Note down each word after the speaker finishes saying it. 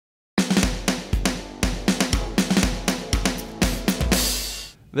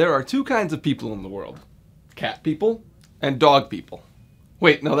There are two kinds of people in the world. Cat people and dog people.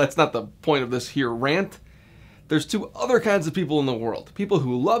 Wait, no, that's not the point of this here rant. There's two other kinds of people in the world. People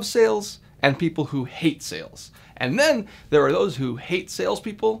who love sales and people who hate sales. And then there are those who hate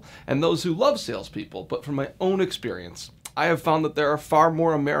salespeople and those who love salespeople. But from my own experience, I have found that there are far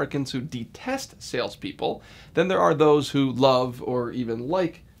more Americans who detest salespeople than there are those who love or even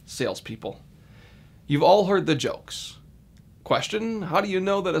like salespeople. You've all heard the jokes. Question, how do you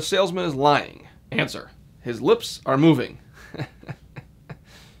know that a salesman is lying? Answer, his lips are moving.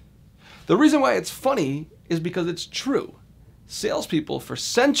 The reason why it's funny is because it's true. Salespeople for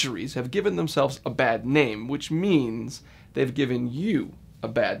centuries have given themselves a bad name, which means they've given you a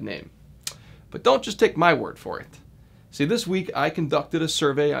bad name. But don't just take my word for it. See, this week I conducted a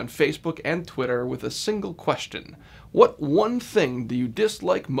survey on Facebook and Twitter with a single question. What one thing do you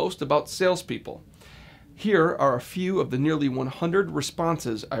dislike most about salespeople? Here are a few of the nearly 100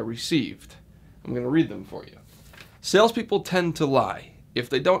 responses I received. I'm going to read them for you. Salespeople tend to lie. If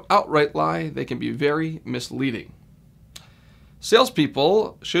they don't outright lie, they can be very misleading.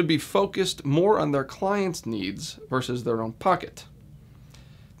 Salespeople should be focused more on their clients' needs versus their own pocket.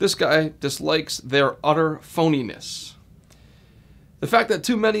 This guy dislikes their utter phoniness. The fact that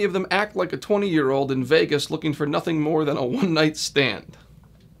too many of them act like a 20-year-old in Vegas looking for nothing more than a one-night stand.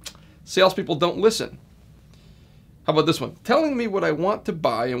 Salespeople don't listen. How about this one? Telling me what I want to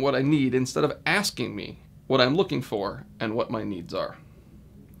buy and what I need instead of asking me what I'm looking for and what my needs are.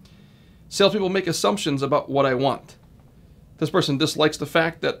 Salespeople make assumptions about what I want. This person dislikes the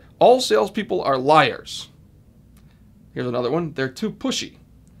fact that all salespeople are liars. Here's another one. They're too pushy.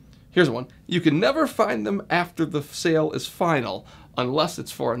 Here's one. You can never find them after the sale is final unless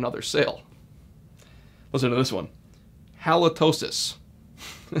it's for another sale. Listen to this one. Halitosis.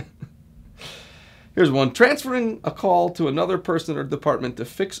 Here's one. Transferring a call to another person or department to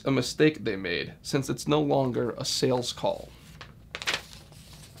fix a mistake they made, since it's no longer a sales call.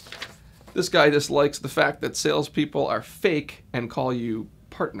 This guy dislikes the fact that salespeople are fake and call you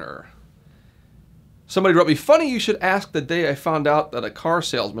partner. Somebody wrote me, funny you should ask the day I found out that a car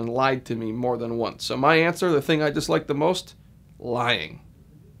salesman lied to me more than once. So my answer, the thing I dislike the most, lying.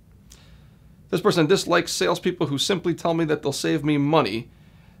 This person dislikes salespeople who simply tell me that they'll save me money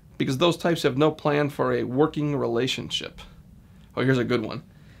because those types have no plan for a working relationship. Oh, here's a good one.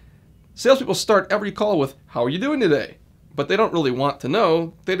 Salespeople start every call with, how are you doing today? But they don't really want to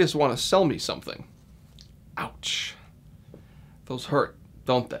know, they just want to sell me something. Ouch. Those hurt,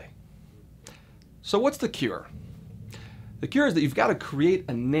 don't they? So what's the cure? The cure is that you've got to create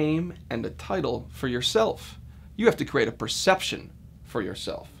a name and a title for yourself. You have to create a perception for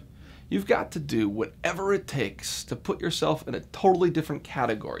yourself. You've got to do whatever it takes to put yourself in a totally different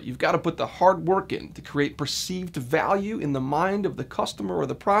category. You've got to put the hard work in to create perceived value in the mind of the customer or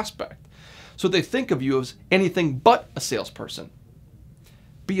the prospect, so they think of you as anything but a salesperson.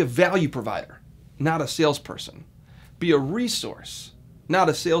 Be a value provider, not a salesperson. Be a resource, not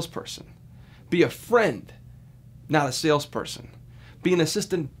a salesperson. Be a friend, not a salesperson. Be an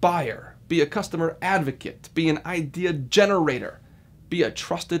assistant buyer. Be a customer advocate. Be an idea generator. Be a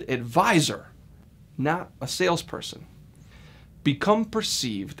trusted advisor, not a salesperson. Become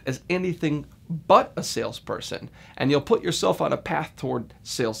perceived as anything but a salesperson, and you'll put yourself on a path toward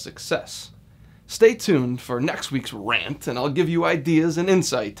sales success. Stay tuned for next week's rant, and I'll give you ideas and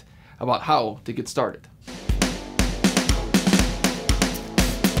insight about how to get started.